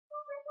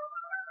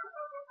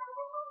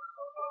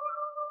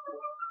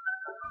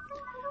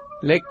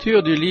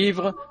Lecture du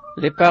livre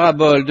Les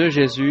paraboles de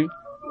Jésus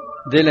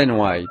d'Ellen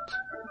White.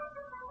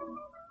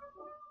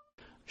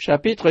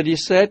 Chapitre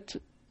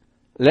 17.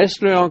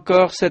 Laisse-le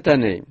encore cette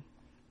année.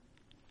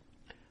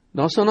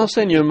 Dans son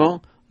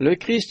enseignement, le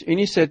Christ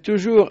unissait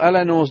toujours à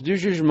l'annonce du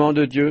jugement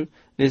de Dieu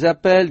les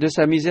appels de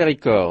sa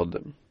miséricorde.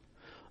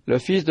 Le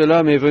Fils de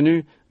l'homme est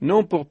venu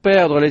non pour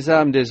perdre les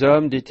âmes des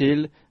hommes,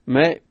 dit-il,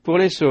 mais pour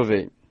les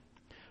sauver.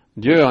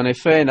 Dieu, en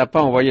effet, n'a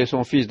pas envoyé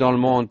son Fils dans le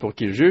monde pour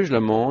qu'il juge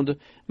le monde,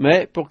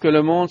 mais pour que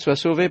le monde soit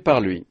sauvé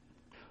par lui.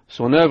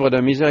 Son œuvre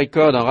de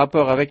miséricorde en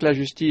rapport avec la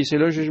justice et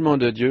le jugement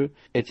de Dieu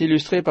est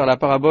illustrée par la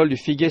parabole du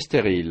figuier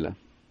stérile.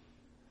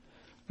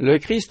 Le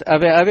Christ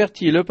avait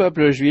averti le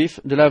peuple juif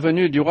de la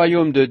venue du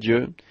royaume de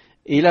Dieu,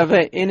 et il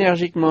avait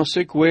énergiquement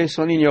secoué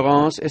son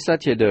ignorance et sa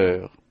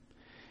tiédeur.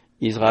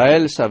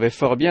 Israël savait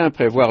fort bien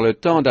prévoir le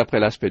temps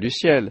d'après l'aspect du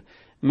ciel,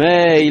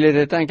 mais il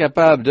était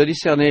incapable de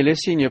discerner les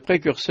signes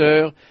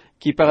précurseurs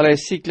qui parlaient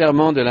si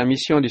clairement de la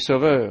mission du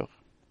Sauveur.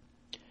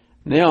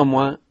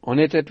 Néanmoins, on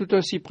était tout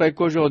aussi près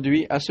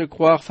qu'aujourd'hui à se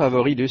croire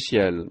favori du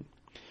ciel,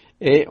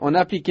 et on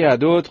appliquait à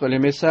d'autres les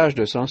messages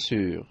de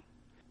censure.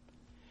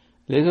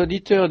 Les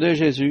auditeurs de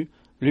Jésus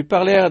lui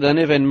parlèrent d'un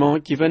événement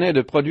qui venait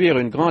de produire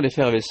une grande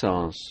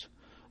effervescence.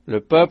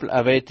 Le peuple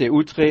avait été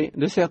outré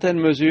de certaines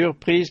mesures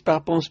prises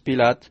par Ponce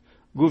Pilate,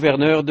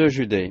 gouverneur de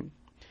Judée.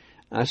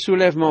 Un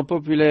soulèvement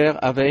populaire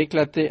avait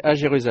éclaté à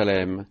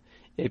Jérusalem,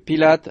 et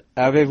Pilate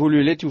avait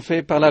voulu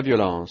l'étouffer par la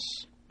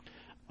violence.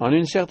 En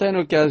une certaine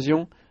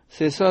occasion,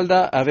 ses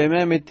soldats avaient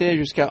même été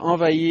jusqu'à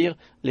envahir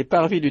les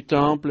parvis du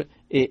temple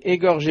et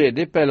égorger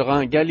des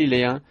pèlerins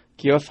galiléens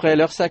qui offraient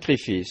leurs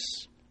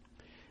sacrifices.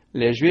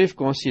 Les Juifs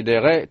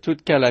considéraient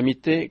toute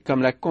calamité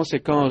comme la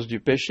conséquence du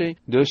péché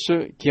de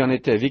ceux qui en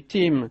étaient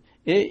victimes,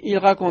 et ils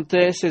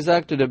racontaient ces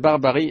actes de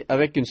barbarie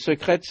avec une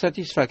secrète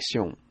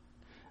satisfaction.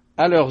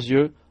 À leurs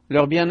yeux,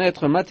 leur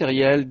bien-être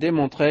matériel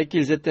démontrait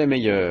qu'ils étaient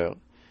meilleurs,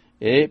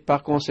 et,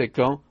 par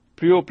conséquent,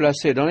 plus haut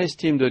placés dans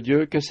l'estime de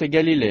Dieu que ces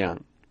Galiléens.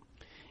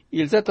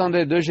 Ils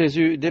attendaient de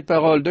Jésus des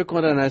paroles de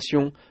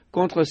condamnation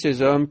contre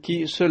ces hommes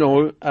qui,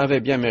 selon eux, avaient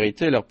bien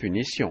mérité leur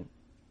punition.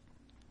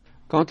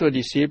 Quant aux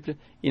disciples,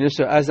 ils ne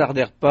se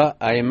hasardèrent pas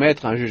à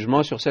émettre un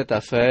jugement sur cette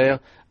affaire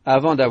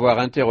avant d'avoir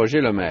interrogé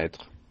le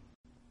Maître.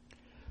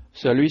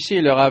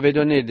 Celui-ci leur avait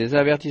donné des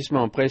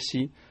avertissements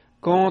précis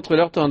contre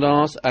leur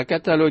tendance à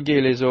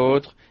cataloguer les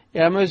autres et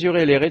à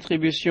mesurer les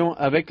rétributions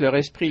avec leur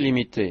esprit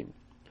limité.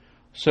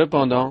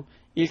 Cependant,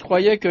 ils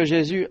croyaient que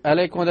Jésus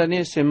allait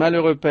condamner ces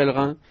malheureux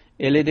pèlerins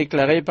et les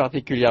déclarer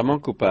particulièrement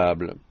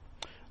coupables.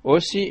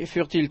 Aussi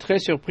furent-ils très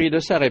surpris de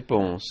sa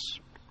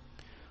réponse.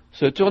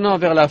 Se tournant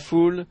vers la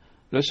foule,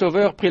 le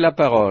Sauveur prit la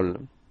parole.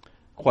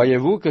 «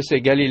 Croyez-vous que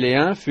ces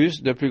Galiléens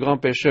fussent de plus grands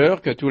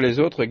pécheurs que tous les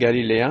autres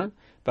Galiléens,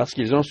 parce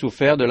qu'ils ont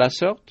souffert de la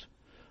sorte?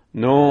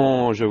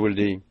 Non, je vous le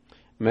dis.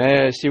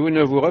 Mais si vous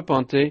ne vous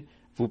repentez,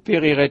 vous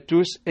périrez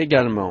tous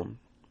également. »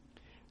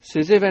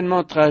 Ces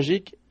événements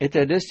tragiques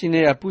étaient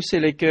destinés à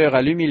pousser les cœurs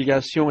à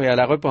l'humiliation et à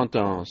la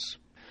repentance.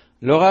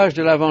 L'orage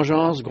de la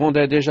vengeance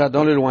grondait déjà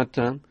dans le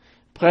lointain,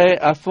 prêt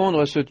à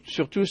fondre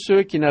sur tous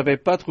ceux qui n'avaient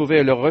pas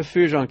trouvé leur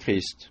refuge en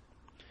Christ.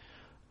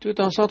 Tout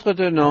en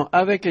s'entretenant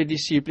avec les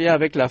disciples et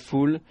avec la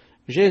foule,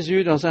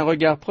 Jésus, dans un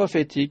regard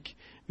prophétique,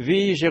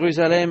 vit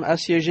Jérusalem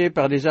assiégée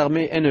par des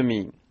armées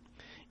ennemies.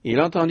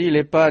 Il entendit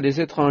les pas des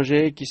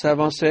étrangers qui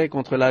s'avançaient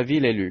contre la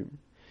ville élue.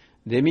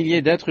 Des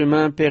milliers d'êtres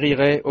humains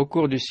périraient au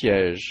cours du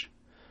siège.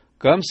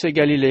 Comme ces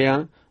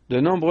Galiléens, de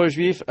nombreux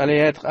Juifs allaient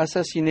être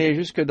assassinés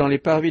jusque dans les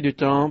parvis du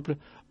temple,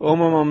 au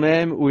moment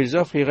même où ils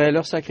offriraient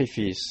leurs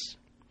sacrifices.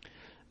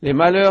 Les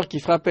malheurs qui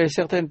frappaient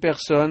certaines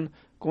personnes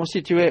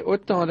constituaient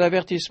autant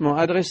d'avertissements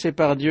adressés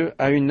par Dieu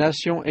à une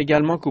nation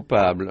également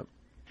coupable.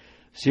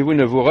 « Si vous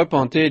ne vous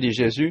repentez, dit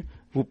Jésus,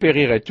 vous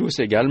périrez tous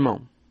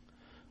également. »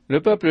 Le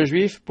peuple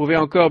juif pouvait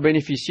encore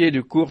bénéficier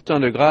du court temps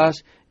de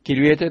grâce qui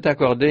lui était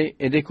accordé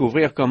et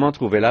découvrir comment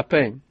trouver la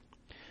paix.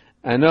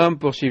 Un homme,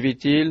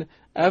 poursuivit-il,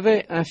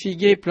 avait un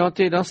figuier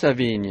planté dans sa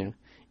vigne.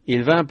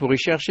 Il vint pour y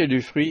chercher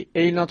du fruit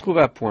et il n'en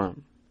trouva point.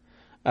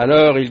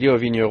 Alors il dit au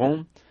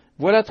vigneron, «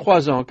 Voilà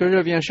 3 ans que je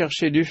viens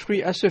chercher du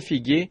fruit à ce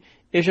figuier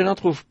et je n'en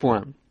trouve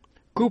point.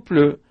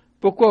 Coupe-le,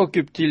 pourquoi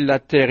occupe-t-il la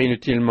terre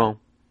inutilement ?»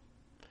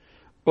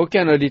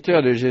 Aucun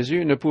auditeur de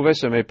Jésus ne pouvait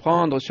se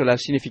méprendre sur la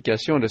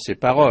signification de ces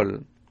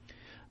paroles.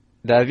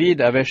 David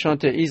avait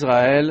chanté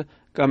Israël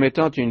comme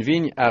étant une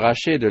vigne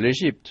arrachée de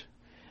l'Égypte.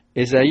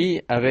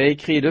 Ésaïe avait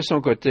écrit de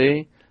son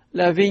côté, «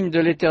 La vigne de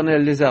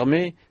l'Éternel des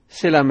armées,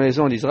 c'est la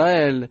maison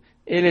d'Israël,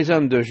 et les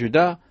hommes de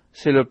Juda,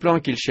 c'est le plan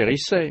qu'il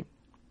chérissait. »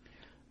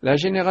 La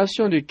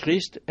génération du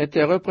Christ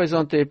était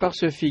représentée par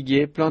ce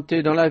figuier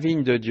planté dans la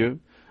vigne de Dieu,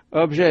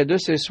 objet de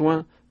ses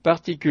soins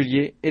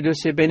particuliers et de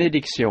ses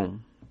bénédictions.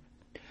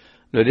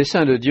 Le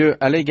dessein de Dieu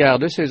à l'égard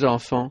de ses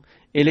enfants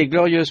et les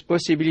glorieuses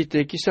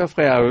possibilités qui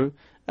s'offraient à eux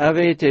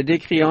avaient été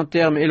décrits en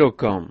termes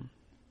éloquents.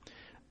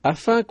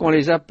 Afin qu'on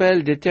les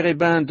appelle des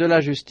térébinths de la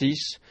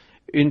justice,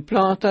 une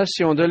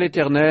plantation de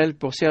l'Éternel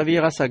pour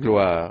servir à sa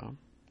gloire.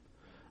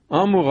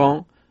 En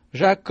mourant,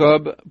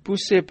 Jacob,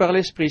 poussé par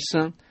l'Esprit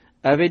Saint,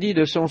 avait dit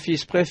de son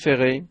fils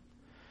préféré,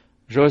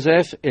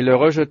 Joseph est le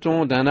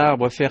rejeton d'un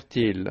arbre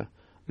fertile,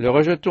 le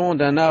rejeton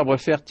d'un arbre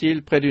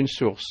fertile près d'une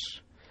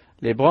source.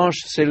 Les branches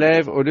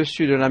s'élèvent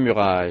au-dessus de la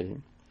muraille.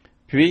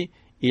 Puis,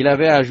 il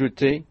avait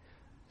ajouté,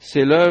 «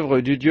 C'est l'œuvre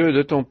du Dieu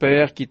de ton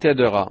Père qui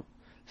t'aidera.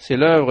 C'est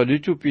l'œuvre du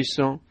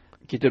Tout-Puissant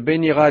qui te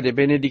bénira des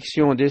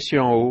bénédictions des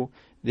cieux en haut,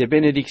 des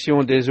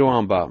bénédictions des eaux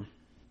en bas. »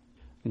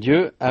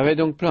 Dieu avait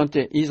donc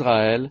planté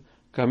Israël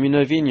comme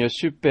une vigne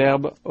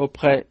superbe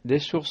auprès des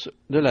sources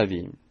de la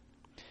vie.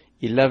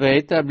 Il l'avait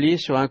établie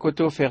sur un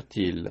coteau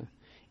fertile.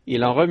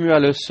 Il en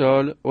remua le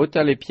sol,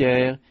 ôta les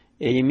pierres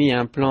et y mit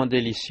un plant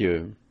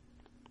délicieux.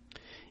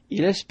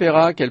 Il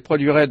espéra qu'elle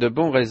produirait de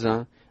bons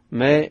raisins,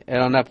 mais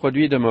elle en a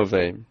produit de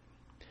mauvais.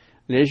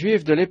 Les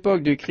Juifs de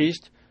l'époque du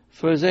Christ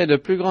faisaient de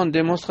plus grandes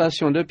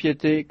démonstrations de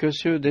piété que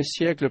ceux des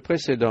siècles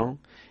précédents,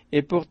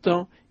 et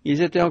pourtant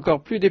ils étaient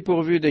encore plus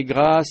dépourvus des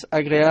grâces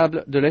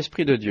agréables de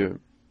l'Esprit de Dieu.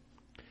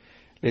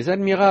 Les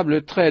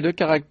admirables traits de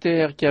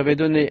caractère qui avaient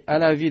donné à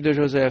la vie de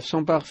Joseph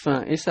son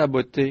parfum et sa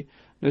beauté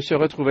ne se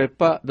retrouvaient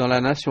pas dans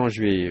la nation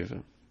juive.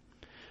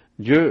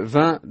 Dieu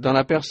vint dans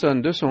la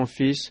personne de son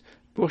Fils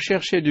pour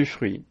chercher du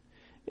fruit,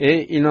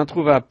 et il n'en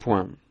trouva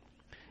point.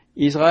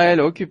 Israël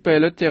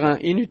occupait le terrain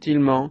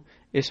inutilement,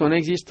 et son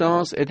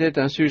existence était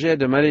un sujet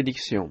de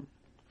malédiction.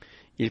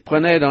 Il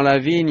prenait dans la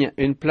vigne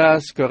une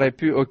place qu'aurait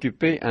pu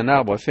occuper un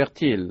arbre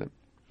fertile.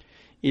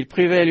 Il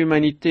privait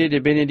l'humanité des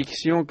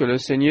bénédictions que le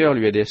Seigneur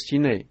lui a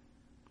destinées.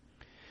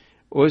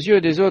 Aux yeux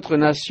des autres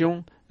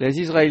nations, les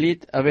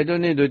Israélites avaient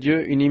donné de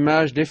Dieu une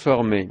image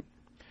déformée.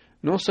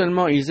 Non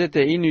seulement ils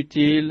étaient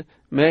inutiles,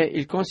 mais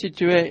ils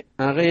constituaient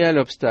un réel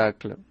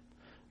obstacle.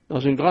 Dans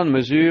une grande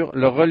mesure,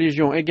 leur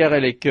religion égarait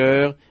les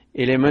cœurs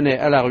et les menait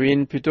à la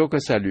ruine plutôt qu'au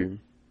salut.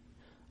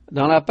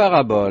 Dans la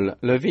parabole,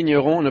 le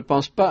vigneron ne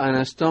pense pas un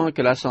instant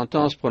que la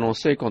sentence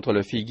prononcée contre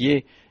le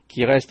figuier,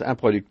 qui reste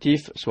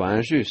improductif, soit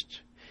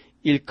injuste.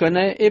 Il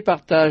connaît et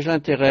partage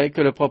l'intérêt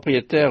que le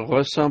propriétaire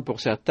ressent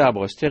pour cet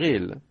arbre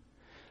stérile.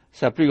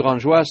 Sa plus grande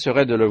joie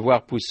serait de le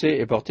voir pousser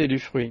et porter du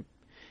fruit.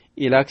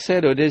 Il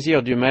accède au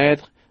désir du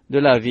maître de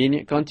la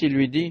vigne quand il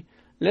lui dit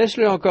 «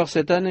 Laisse-le encore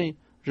cette année,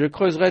 je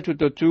creuserai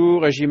tout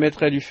autour et j'y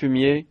mettrai du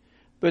fumier,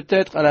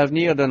 peut-être à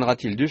l'avenir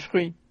donnera-t-il du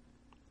fruit. »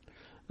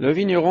 Le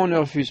vigneron ne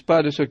refuse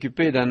pas de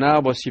s'occuper d'un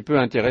arbre si peu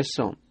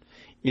intéressant.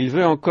 Il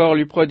veut encore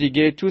lui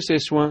prodiguer tous ses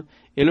soins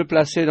et le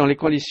placer dans les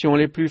conditions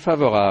les plus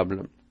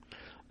favorables.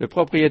 Le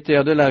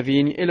propriétaire de la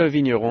vigne et le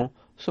vigneron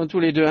sont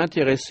tous les deux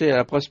intéressés à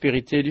la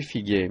prospérité du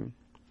figuier.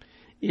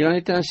 Il en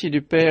est ainsi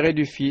du Père et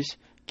du Fils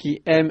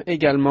qui aiment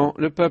également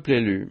le peuple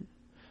élu.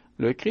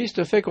 Le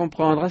Christ fait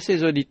comprendre à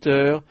ses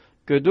auditeurs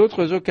que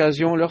d'autres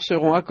occasions leur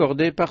seront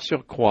accordées par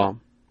surcroît.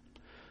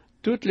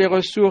 Toutes les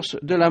ressources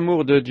de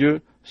l'amour de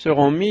Dieu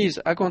seront mises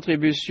à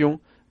contribution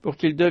pour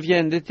qu'ils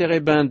deviennent des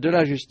térébintes de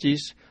la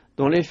justice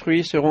dont les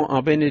fruits seront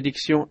en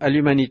bénédiction à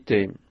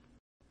l'humanité.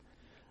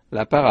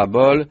 La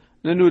parabole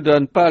ne nous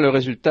donne pas le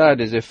résultat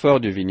des efforts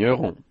du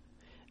vigneron.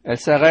 Elle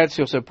s'arrête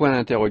sur ce point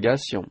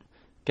d'interrogation,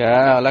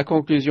 car la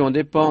conclusion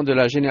dépend de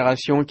la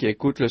génération qui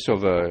écoute le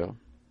Sauveur.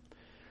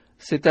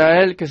 C'est à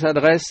elle que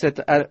s'adresse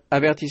cet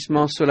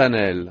avertissement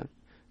solennel.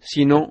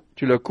 Sinon,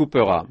 tu le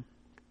couperas.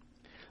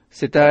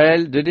 C'est à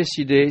elle de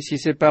décider si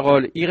ces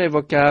paroles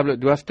irrévocables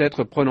doivent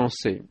être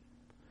prononcées.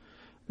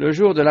 Le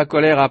jour de la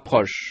colère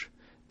approche.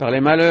 Par les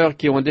malheurs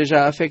qui ont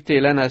déjà affecté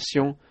la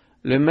nation,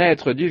 le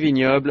maître du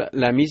vignoble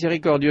l'a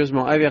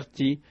miséricordieusement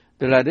averti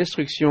de la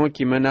destruction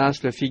qui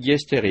menace le figuier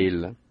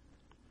stérile.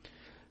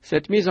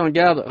 Cette mise en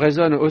garde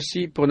résonne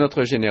aussi pour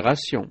notre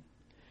génération.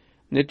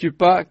 N'es-tu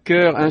pas,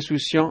 cœur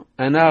insouciant,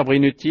 un arbre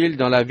inutile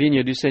dans la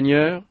vigne du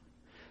Seigneur?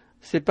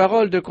 Ces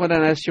paroles de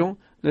condamnation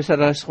ne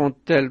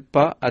s'adresseront-elles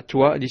pas à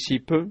toi d'ici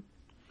peu?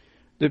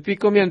 Depuis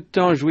combien de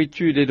temps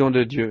jouis-tu des dons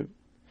de Dieu?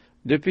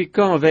 Depuis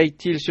quand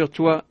veille-t-il sur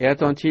toi et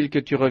attend-il que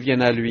tu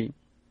reviennes à lui?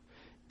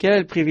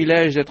 Quel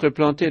privilège d'être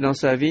planté dans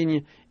sa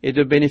vigne et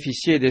de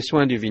bénéficier des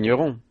soins du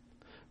vigneron!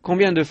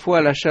 Combien de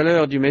fois la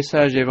chaleur du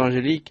message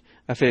évangélique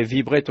a fait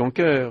vibrer ton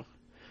cœur?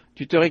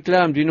 Tu te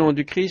réclames du nom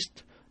du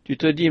Christ, tu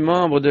te dis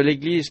membre de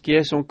l'Église qui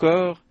est son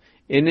corps,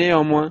 et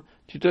néanmoins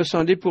tu te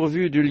sens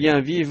dépourvu du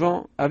lien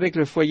vivant avec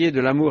le foyer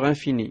de l'amour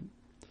infini.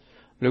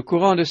 Le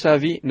courant de sa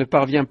vie ne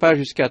parvient pas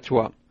jusqu'à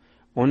toi.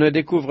 On ne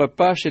découvre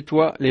pas chez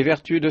toi les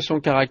vertus de son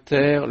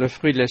caractère, le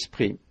fruit de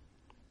l'esprit.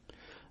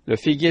 Le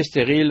figuier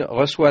stérile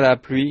reçoit la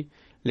pluie,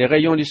 les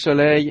rayons du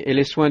soleil et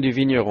les soins du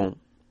vigneron.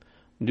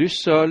 Du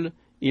sol,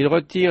 il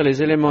retire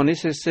les éléments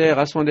nécessaires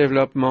à son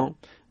développement,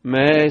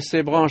 mais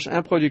ses branches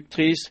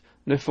improductrices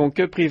ne font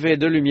que priver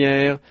de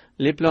lumière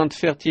les plantes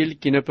fertiles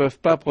qui ne peuvent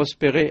pas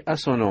prospérer à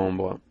son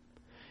ombre.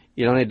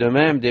 Il en est de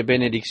même des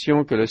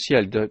bénédictions que le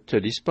ciel te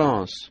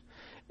dispense.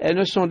 Elles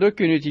ne sont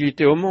d'aucune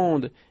utilité au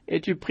monde, et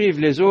tu prives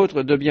les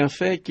autres de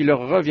bienfaits qui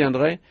leur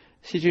reviendraient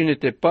si tu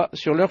n'étais pas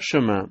sur leur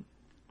chemin.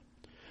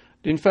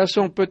 D'une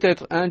façon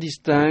peut-être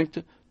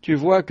indistincte, tu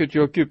vois que tu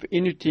occupes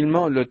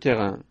inutilement le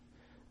terrain.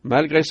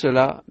 Malgré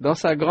cela, dans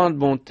sa grande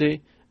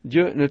bonté,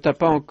 Dieu ne t'a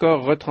pas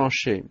encore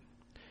retranché.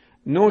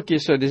 Non qu'il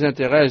se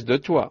désintéresse de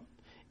toi.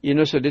 Il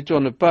ne se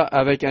détourne pas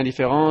avec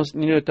indifférence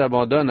ni ne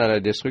t'abandonne à la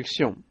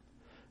destruction.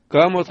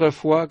 Comme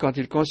autrefois, quand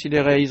il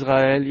considérait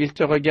Israël, il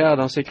te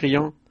regarde en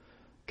s'écriant,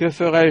 « Que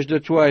ferai-je de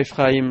toi,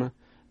 Éphraïm?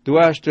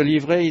 Dois-je te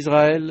livrer,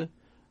 Israël?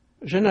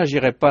 Je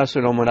n'agirai pas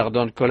selon mon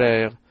ardente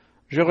colère.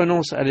 Je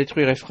renonce à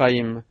détruire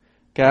Éphraïm,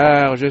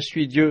 car je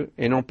suis Dieu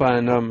et non pas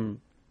un homme. »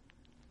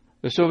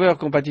 Le Sauveur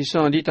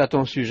compatissant dit à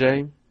ton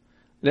sujet,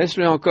 «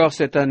 Laisse-le encore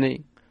cette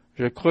année.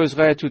 Je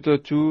creuserai tout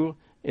autour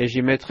et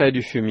j'y mettrai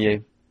du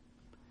fumier. »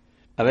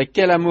 Avec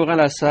quel amour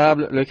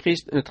inlassable le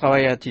Christ ne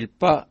travailla-t-il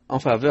pas en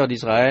faveur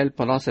d'Israël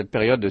pendant cette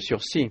période de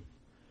sursis?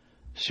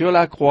 Sur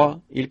la croix,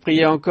 il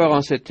priait encore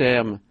en ces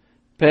termes,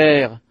 «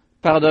 Père,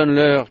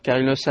 pardonne-leur, car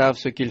ils ne savent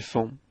ce qu'ils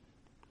font. »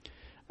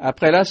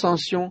 Après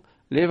l'ascension,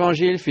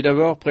 l'Évangile fut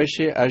d'abord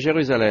prêché à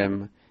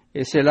Jérusalem,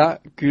 et c'est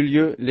là qu'eut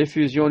lieu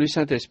l'effusion du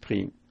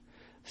Saint-Esprit.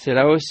 C'est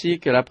là aussi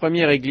que la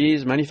première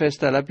Église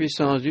manifesta la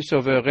puissance du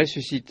Sauveur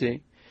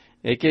ressuscité,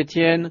 et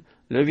qu'Étienne,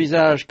 le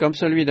visage comme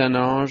celui d'un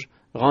ange,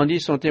 rendit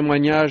son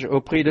témoignage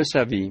au prix de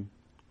sa vie.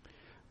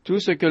 Tout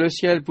ce que le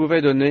ciel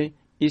pouvait donner,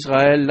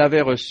 Israël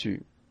l'avait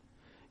reçu.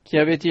 Qu'y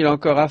avait-il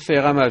encore à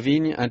faire à ma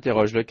vigne,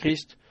 interroge le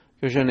Christ,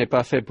 que je n'ai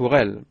pas fait pour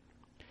elle?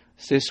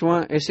 Ses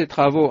soins et ses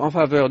travaux en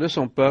faveur de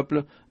son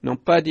peuple n'ont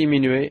pas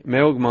diminué,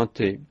 mais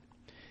augmenté.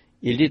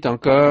 Il dit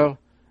encore,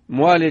 «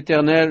 Moi,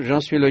 l'Éternel, j'en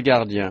suis le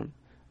gardien.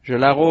 Je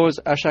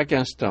l'arrose à chaque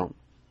instant.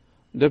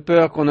 De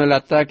peur qu'on ne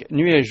l'attaque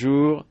nuit et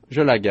jour,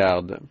 je la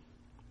garde. »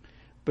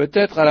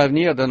 Peut-être à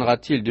l'avenir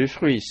donnera-t-il du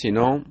fruit,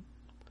 sinon.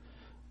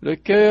 Le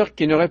cœur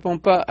qui ne répond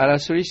pas à la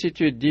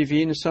sollicitude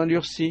divine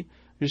s'endurcit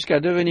jusqu'à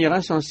devenir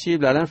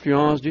insensible à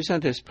l'influence du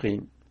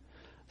Saint-Esprit.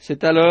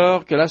 C'est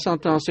alors que la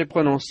sentence est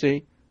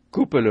prononcée, «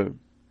 Coupe-le. »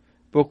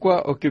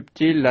 Pourquoi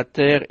occupe-t-il la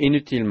terre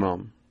inutilement?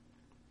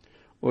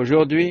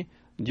 Aujourd'hui,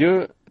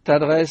 Dieu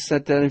t'adresse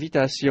cette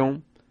invitation.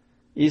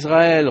 «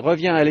 Israël,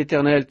 reviens à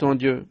l'Éternel ton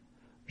Dieu.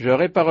 Je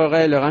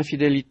réparerai leur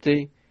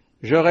infidélité.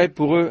 J'aurai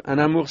pour eux un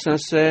amour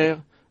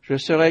sincère. Je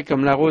serai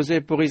comme la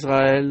rosée pour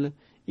Israël.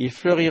 Il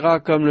fleurira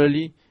comme le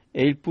lit,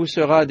 et il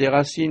poussera des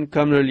racines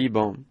comme le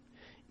Liban.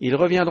 Ils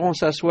reviendront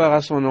s'asseoir à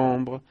son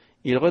ombre.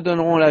 Ils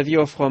redonneront la vie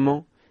au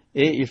froment,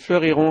 et ils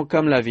fleuriront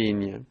comme la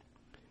vigne.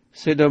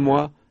 C'est de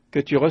moi que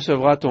tu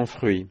recevras ton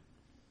fruit. »